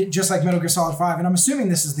 just like Metal Gear Solid 5, and I'm assuming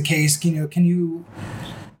this is the case. Can you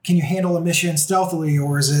handle a mission stealthily,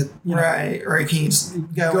 or is it right? Or can you just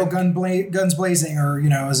go guns blazing, or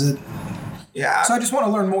is it? Yeah. So I just want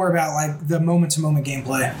to learn more about like the moment to moment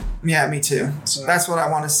gameplay. Yeah, me too. So that's what I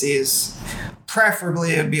want to see. Is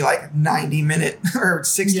preferably it would be like 90-minute or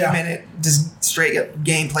 60-minute just straight up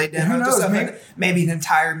gameplay demo. Who knows, just maybe an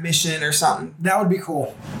entire mission or something. That would be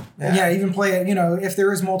cool. Yeah, even play it, if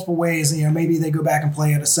there is multiple ways, maybe they go back and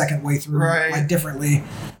play it a second way through, like differently.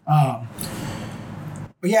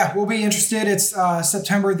 But yeah, we'll be interested. It's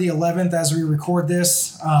September the 11th as we record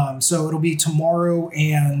this. So it'll be tomorrow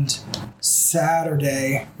and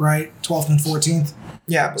Saturday, right? 12th and 14th.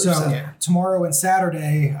 Yeah. So tomorrow and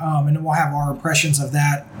Saturday, and then we'll have our impressions of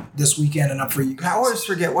that this weekend and up for you guys. I always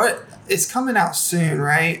forget it's coming out soon,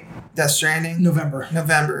 right? Death Stranding? November.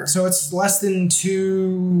 So it's less than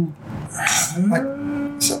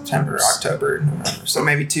September, October, November. So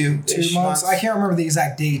maybe two months. I can't remember the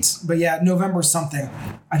exact dates, but yeah, November something.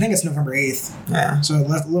 I think it's November 8th. Yeah. So a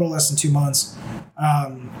little less than 2 months.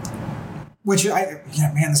 Which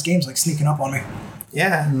this game's like sneaking up on me.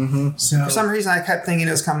 Yeah. Mm-hmm. So for some reason, I kept thinking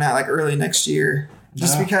it was coming out like early next year,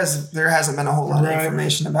 just because there hasn't been a whole lot of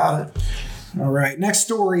information about it. All right. Next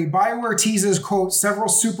story. BioWare teases, quote, several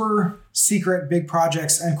super secret big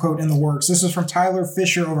projects, end quote, in the works. This is from Tyler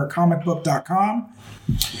Fisher over at comicbook.com.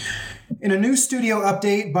 In a new studio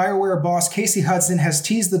update, BioWare boss Casey Hudson has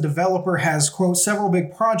teased the developer has, quote, several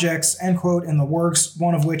big projects, end quote, in the works,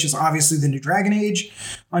 one of which is obviously the new Dragon Age.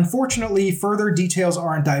 Unfortunately, further details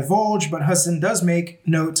aren't divulged, but Hudson does make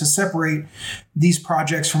note to separate these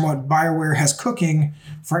projects from what BioWare has cooking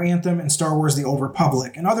for Anthem and Star Wars The Old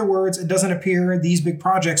Republic. In other words, it doesn't appear these big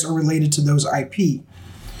projects are related to those IP.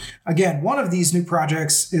 Again, one of these new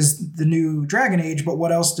projects is the new Dragon Age, but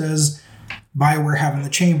what else does BioWare have in the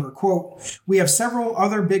chamber? Quote, we have several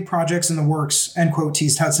other big projects in the works, end quote,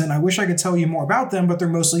 teased Hudson. I wish I could tell you more about them, but they're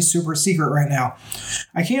mostly super secret right now.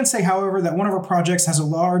 I can say, however, that one of our projects has a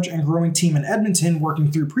large and growing team in Edmonton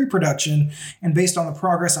working through pre-production, and based on the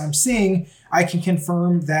progress I'm seeing, I can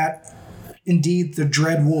confirm that indeed the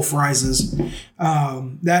Dread Wolf rises.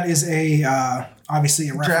 That is obviously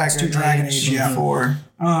a reference to Dragon Age 4.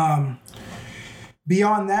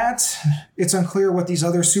 Beyond that, it's unclear what these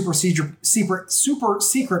other super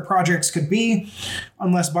secret projects could be.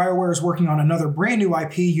 Unless BioWare is working on another brand new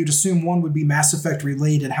IP, you'd assume one would be Mass Effect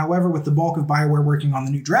related. However, with the bulk of BioWare working on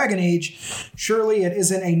the new Dragon Age, surely it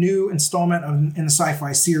isn't a new installment in the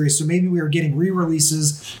sci-fi series. So maybe we are getting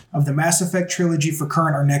re-releases of the Mass Effect trilogy for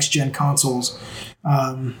current or next-gen consoles.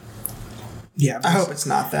 I hope it's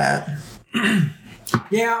not that.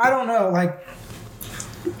 Yeah, I don't know. Like,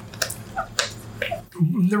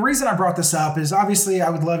 the reason I brought this up is obviously I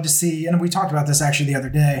would love to see, and we talked about this actually the other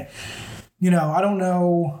day, I don't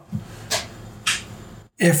know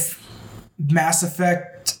if Mass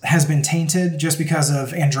Effect has been tainted just because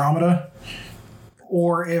of Andromeda,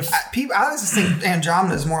 or if... I just think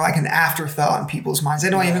Andromeda is more like an afterthought in people's minds. They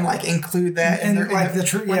don't even include that. And they're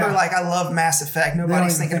like, I love Mass Effect.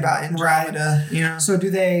 Nobody's thinking about Andromeda, So do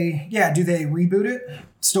they reboot it?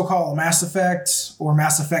 Still call it Mass Effect or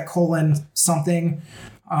Mass Effect : something.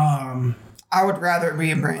 I would rather it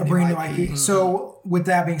be a brand new IP. Mm-hmm. So with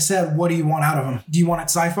that being said, what do you want out of them? Do you want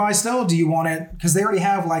it sci-fi still? Do you want it, because they already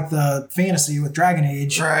have like the fantasy with Dragon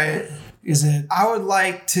Age, right? Is it? I would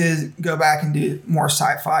like to go back and do more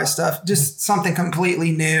sci-fi stuff, just something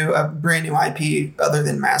completely new, a brand new IP other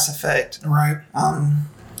than Mass Effect, right?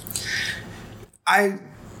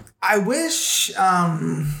 I wish,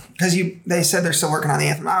 because they said they're still working on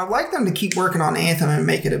Anthem. I would like them to keep working on Anthem and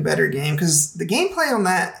make it a better game, because the gameplay on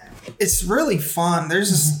that, it's really fun.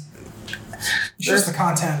 There's just the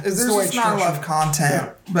content. There's just not a lot of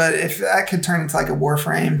content, but if that could turn into like a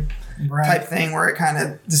Warframe type thing where it kind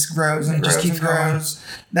of just grows and grows and grows,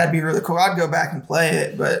 that'd be really cool. I'd go back and play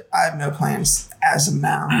it, but I have no plans as of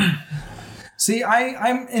now. See,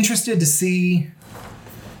 I'm interested to see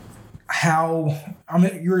how.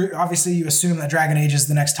 You assume that Dragon Age is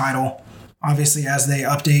the next title, obviously, as they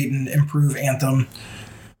update and improve Anthem.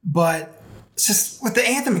 But it's just with the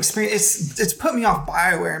Anthem experience, it's put me off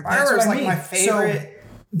BioWare, and BioWare is like my favorite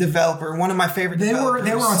developer, one of my favorite developers.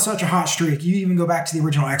 They were on such a hot streak. You even go back to the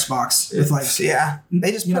original Xbox with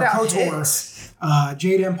they just put out KOTOR, hits.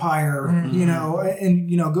 Jade Empire,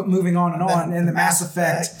 moving on and on, and the Mass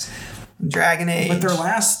Effect, Dragon Age. But their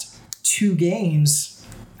last two games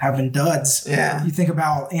have been duds. Yeah. You think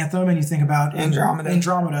about Anthem and you think about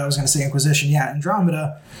Andromeda. I was going to say Inquisition. Yeah,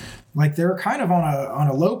 Andromeda. Like they're kind of on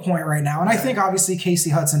a low point right now. And I think obviously Casey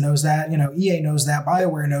Hudson knows that. EA knows that.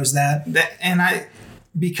 BioWare knows that.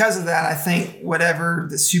 Because of that, I think whatever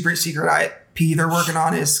the super secret IP they're working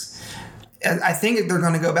on is, I think they're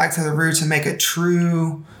going to go back to the roots and make a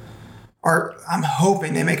true, or I'm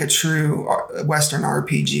hoping they make a true Western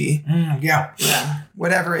RPG. Yeah.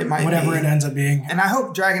 Whatever it might be. Whatever it ends up being. And I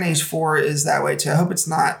hope Dragon Age 4 is that way too. I hope it's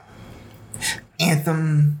not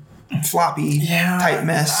Anthem floppy type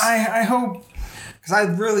mess. I hope. Because I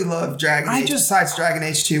really love Dragon Age. Besides Dragon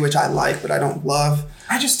Age 2, which I like, but I don't love.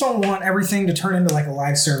 I just don't want everything to turn into like a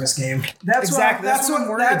live service game. That's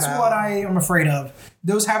what I am afraid of.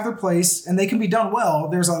 Those have their place and they can be done well.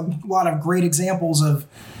 There's a lot of great examples of,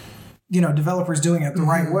 developers doing it the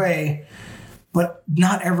right way. But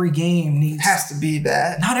not every game has to be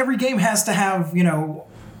that. Not every game has to have,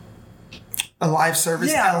 a live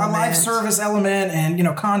service element. Yeah, a live service element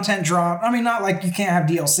and, content drop. I mean, not like you can't have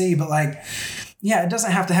DLC, but like, it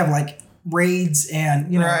doesn't have to have like raids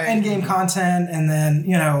and, end game content. And then,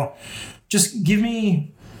 just give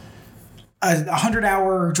me a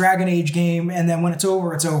 100-hour Dragon Age game. And then when it's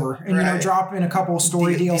over, it's over. And, drop in a couple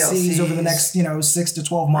story DLCs over the next, 6 to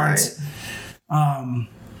 12 months. Right.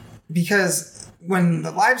 Because when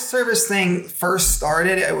the live service thing first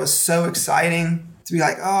started, it was so exciting to be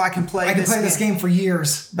like, I can play this game for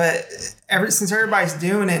years. But since everybody's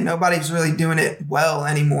doing it, nobody's really doing it well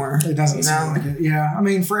anymore. It doesn't seem like it. Yeah. I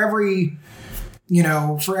mean, for every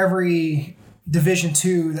Division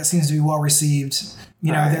 2 that seems to be well received,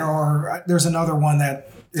 there's another one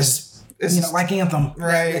that is like Anthem,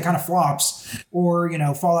 right? That kind of flops, or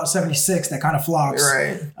Fallout 76 that kind of flops,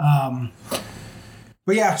 right?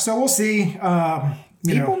 But yeah, so we'll see.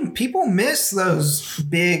 People miss those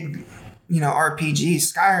big,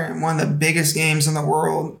 RPGs. Skyrim, one of the biggest games in the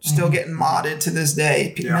world, still getting modded to this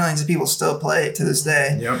day. Millions of people still play it to this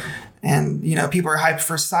day. Yep. And, people are hyped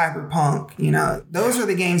for Cyberpunk. Those are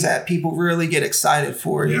the games that people really get excited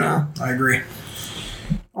for, I agree.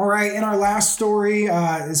 All right. And our last story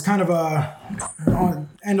is kind of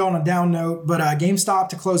end on a down note, but GameStop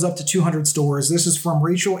to close up to 200 stores. This is from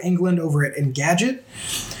Rachel England over at Engadget.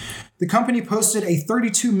 The company posted a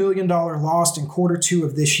 $32 million loss in Q2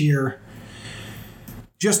 of this year.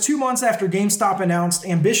 Just 2 months after GameStop announced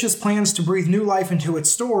ambitious plans to breathe new life into its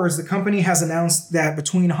stores, the company has announced that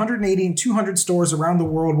between 180 and 200 stores around the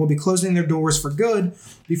world will be closing their doors for good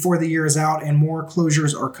before the year is out, and more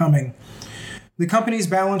closures are coming. The company's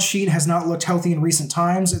balance sheet has not looked healthy in recent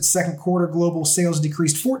times. Its second quarter global sales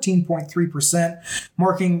decreased 14.3%,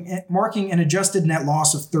 marking an adjusted net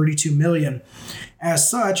loss of $32 million. As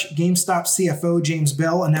such, GameStop CFO James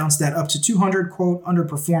Bell announced that up to 200, quote,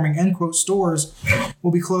 underperforming, end quote, stores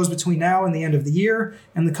will be closed between now and the end of the year.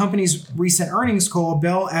 And the company's recent earnings call,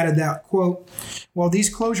 Bell added that, quote, while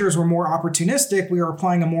these closures were more opportunistic, we are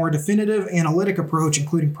applying a more definitive analytic approach,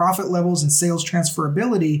 including profit levels and sales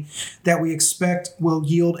transferability, that we expect will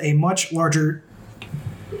yield a much larger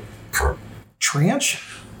tranche?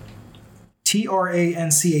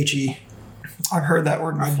 Tranche. I've heard that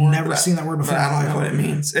word before. I've never seen that word before. But I don't know what it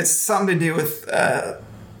means. It's something to do with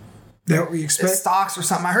that we expect stocks or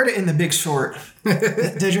something. I heard it in The Big Short.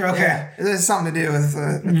 Did you? Okay. Yeah, it has something to do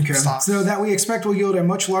with stocks. So that we expect will yield a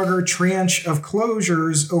much larger tranche of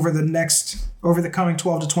closures over the coming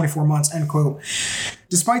 12 to 24 months, end quote.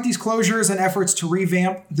 Despite these closures and efforts to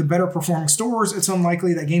revamp the better performing stores, it's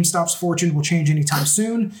unlikely that GameStop's fortune will change anytime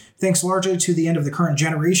soon, thanks largely to the end of the current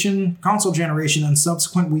console generation, and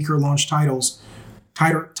subsequent weaker title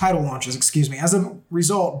launches. As a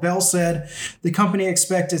result, Bell said the company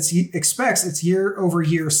expects its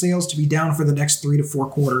year-over-year sales to be down for the next 3 to 4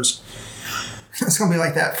 quarters. It's going to be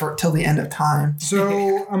like that till the end of time.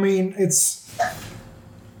 So, I mean, it's...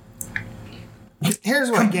 Here's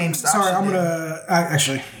what GameStop. Sorry, I'm gonna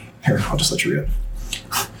actually. Here, I'll just let you read it.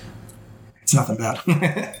 It's nothing bad.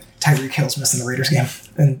 Tyreek Hill's missing the Raiders game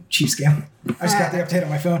and Chiefs game. I just got the update on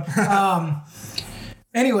my phone.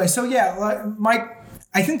 Anyway, so yeah, Mike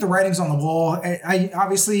I think the writing's on the wall. I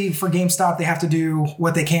obviously for GameStop, they have to do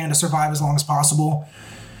what they can to survive as long as possible.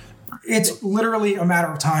 It's literally a matter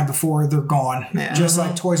of time before they're gone. Yeah. Just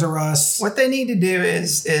like Toys R Us. What they need to do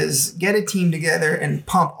is get a team together and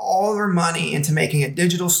pump all their money into making a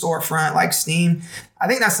digital storefront like Steam. I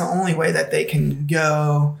think that's the only way that they can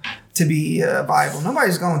go to be viable.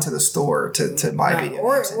 Nobody's going to the store to buy video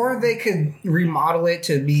games. Or they could remodel it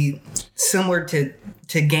to be similar to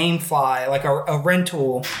GameFly, like a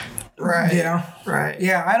rental. Right. Yeah. Right.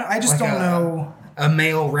 Yeah. I just like don't know. A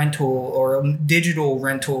mail rental or a digital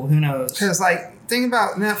rental. Who knows? Because think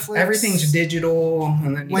about Netflix. Everything's digital,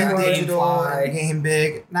 and then you got GameFly. Game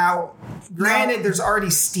Big. Now, granted, there's already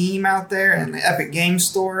Steam out there and the Epic Game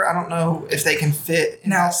Store. I don't know if they can fit in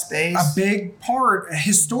that space. A big part of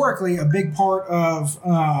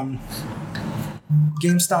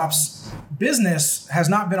GameStop's business has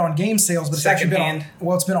not been on game sales, but it's actually been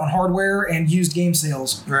it's been on hardware and used game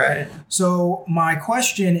sales. Right. So my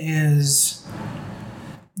question is,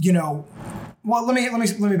 well, let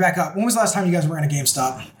me back up. When was the last time you guys were in a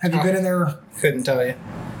GameStop? Have you been in there? Couldn't tell you.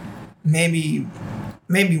 Maybe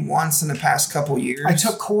once in the past couple years. I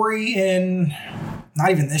took Corey in, not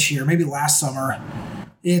even this year, maybe last summer.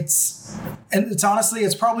 It's honestly,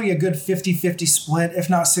 it's probably a good 50-50 split, if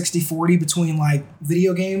not 60-40 between like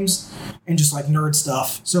video games and just like nerd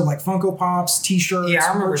stuff. So like Funko Pops, t-shirts,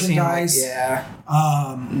 merchandise.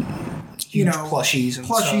 Plushies and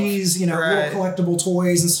stuff. Little collectible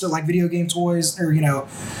toys and stuff like video game toys or,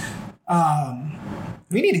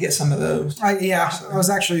 we need to get some of those. I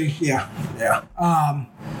was actually,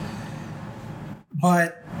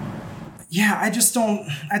 but yeah, I just don't,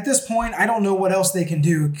 at this point, I don't know what else they can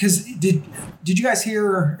do. Because did you guys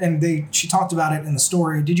hear, and she talked about it in the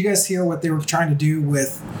story, did you guys hear what they were trying to do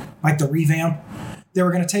with like the revamp? They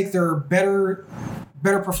were going to take their better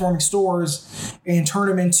performing stores and turn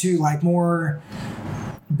them into like more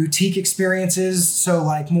boutique experiences. So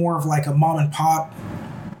like more of like a mom and pop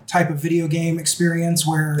type of video game experience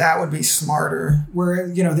where that would be smarter, where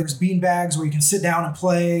there's bean bags where you can sit down and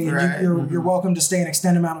play and right. you're welcome to stay an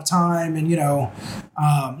extended amount of time, and a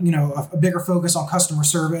bigger focus on customer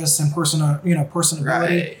service and personability.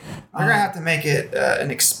 Right. They're gonna have to make it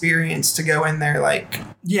an experience to go in there. Like,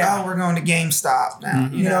 we're going to GameStop now.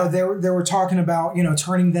 Mm-hmm. They were talking about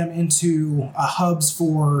turning them into hubs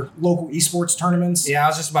for local esports tournaments. Yeah, I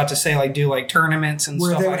was just about to say do tournaments and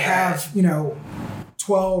where stuff they would have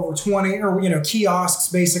 12 or 20 or kiosks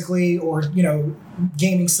basically, or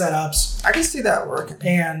gaming setups. I can see that working.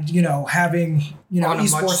 And having on a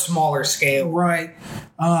esports, much smaller scale, right?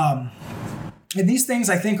 And these things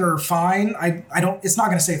I think are fine. I don't. It's not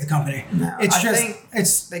going to save the company. No, I think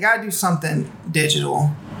they got to do something digital,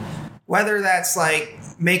 whether that's like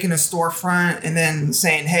making a storefront and then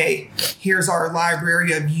saying, hey, here's our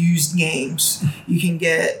library of used games. You can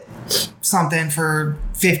get something for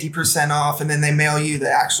 50% off, and then they mail you the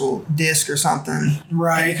actual disc or something.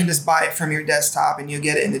 Right. And you can just buy it from your desktop and you'll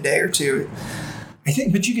get it in a day or two. I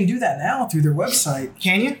think, but you can do that now through their website.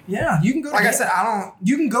 Can you? Yeah. You can go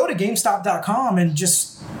you can go to GameStop.com and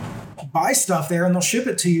just buy stuff there and they'll ship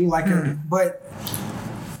it to you but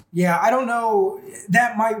yeah, I don't know.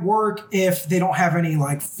 That might work if they don't have any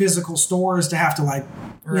physical stores to have to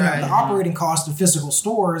the operating cost of physical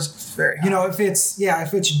stores. It's very high. If it's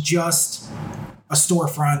just a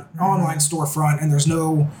storefront, online storefront, and there's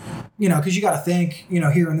no, because you got to think,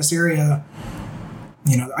 here in this area,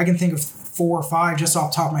 I can think of 4 or 5 just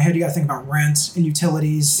off the top of my head. You got to think about rent and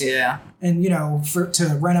utilities. Yeah. And,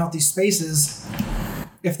 to rent out these spaces.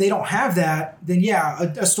 If they don't have that, then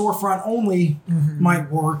a storefront only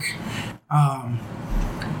might work.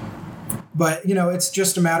 But, it's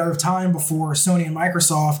just a matter of time before Sony and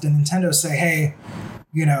Microsoft and Nintendo say, hey,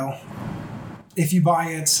 if you buy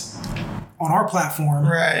it on our platform,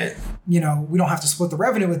 right? We don't have to split the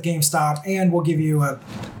revenue with GameStop, and we'll give you a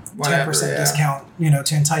 10% discount,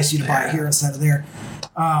 to entice you to buy it here instead of there.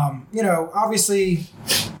 Obviously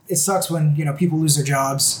it sucks when, people lose their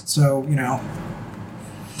jobs. So,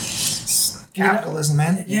 capitalism,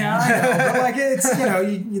 man. Yeah, I know. But it's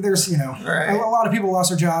there's right. a lot of people lost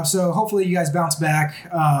their jobs. So hopefully you guys bounce back.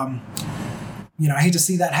 I hate to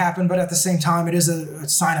see that happen, but at the same time, it is a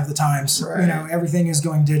sign of the times. Right. Everything is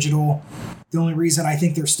going digital. The only reason I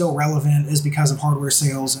think they're still relevant is because of hardware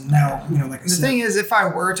sales. And now, like I said, the thing is, if I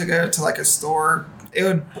were to go to a store, it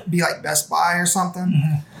would be like Best Buy or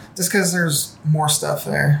something, just because there's more stuff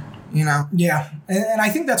there. Yeah, and I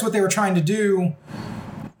think that's what they were trying to do.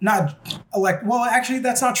 Actually,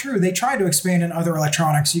 that's not true. They tried to expand in other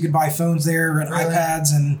electronics. You could buy phones there and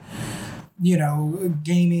iPads and,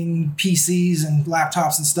 gaming PCs and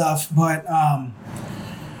laptops and stuff. But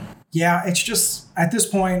Yeah, it's just at this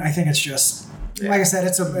point, I think it's just like I said,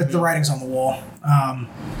 the writing's on the wall.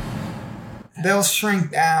 They'll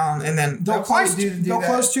shrink down, and then they'll close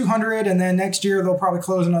 200, and then next year they'll probably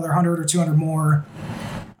close another 100 or 200 more.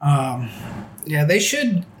 Yeah, they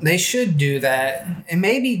should do that, and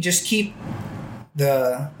maybe just keep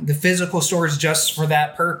the physical stores just for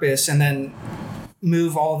that purpose, and then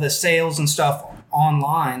move all the sales and stuff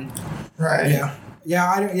online. Right.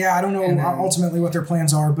 I don't know ultimately what their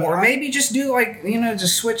plans are, but maybe just do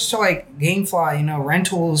just switch to like GameFly,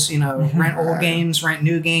 rentals, rent old games, rent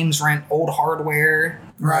new games, rent old hardware.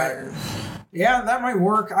 Right. Yeah, that might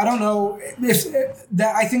work. I don't know if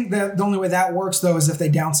that. I think that the only way that works though is if they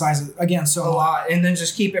downsize it again. So a lot, and then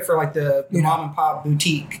just keep it for like the mom and pop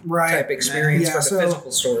boutique type experience for the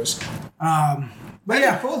physical stores. But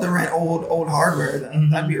yeah, cool to rent old hardware.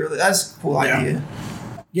 That's a cool idea.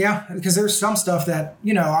 Yeah, because there's some stuff that,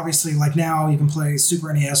 obviously like now you can play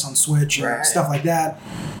Super NES on Switch and stuff like that.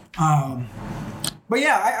 But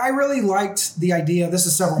yeah, I really liked the idea. This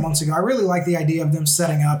is several months ago. I really liked the idea of them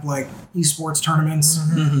setting up like esports tournaments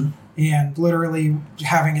and literally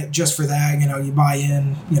having it just for that. You buy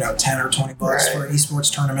in, 10 or $20 for an esports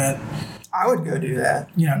tournament. I would go do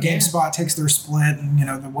that. GameSpot takes their split and,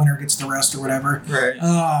 the winner gets the rest or whatever. Right.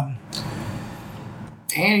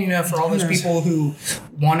 And, for all those people who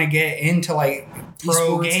want to get into like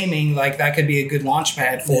pro esports gaming, like that could be a good launch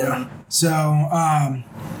pad for them. So,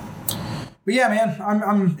 but yeah, man,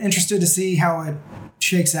 I'm interested to see how it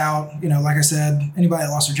shakes out. Like I said, anybody that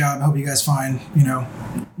lost their job, I hope you guys find,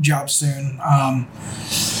 jobs soon.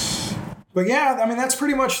 But yeah, I mean, that's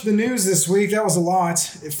pretty much the news this week. That was a lot,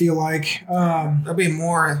 I feel like. There'll be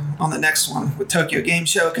more on the next one with Tokyo Game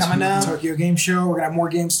Show coming up. Tokyo Game Show. We're going to have more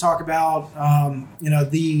games to talk about.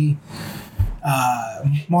 The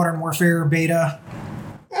Modern Warfare beta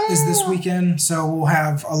is this weekend. So we'll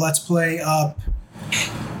have a Let's Play up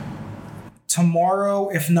tomorrow,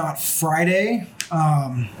 if not Friday.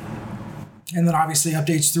 And then obviously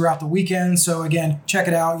updates throughout the weekend. So again, check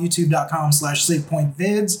it out, youtube.com/Save Point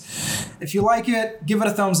Vids. If you like it, give it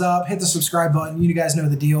a thumbs up, hit the subscribe button. You guys know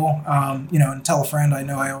the deal. And tell a friend. I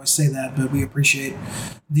know I always say that, but we appreciate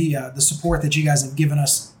the support that you guys have given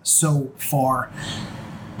us so far.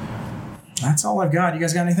 That's all I've got. You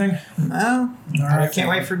guys got anything? No. All right. I can't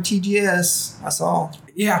wait for TGS. That's all.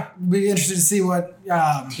 Yeah, be interested to see what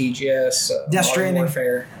TGS, Death Stranding.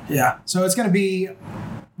 Warfare. Yeah, so it's going to be.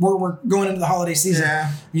 We're going into the holiday season.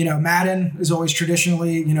 Yeah. Madden is always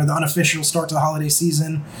traditionally, the unofficial start to the holiday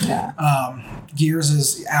season. Yeah. Gears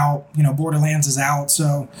is out. Borderlands is out.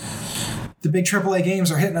 So the big AAA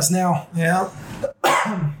games are hitting us now. Yeah.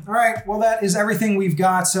 All right. Well, that is everything we've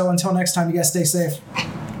got. So until next time, you guys stay safe.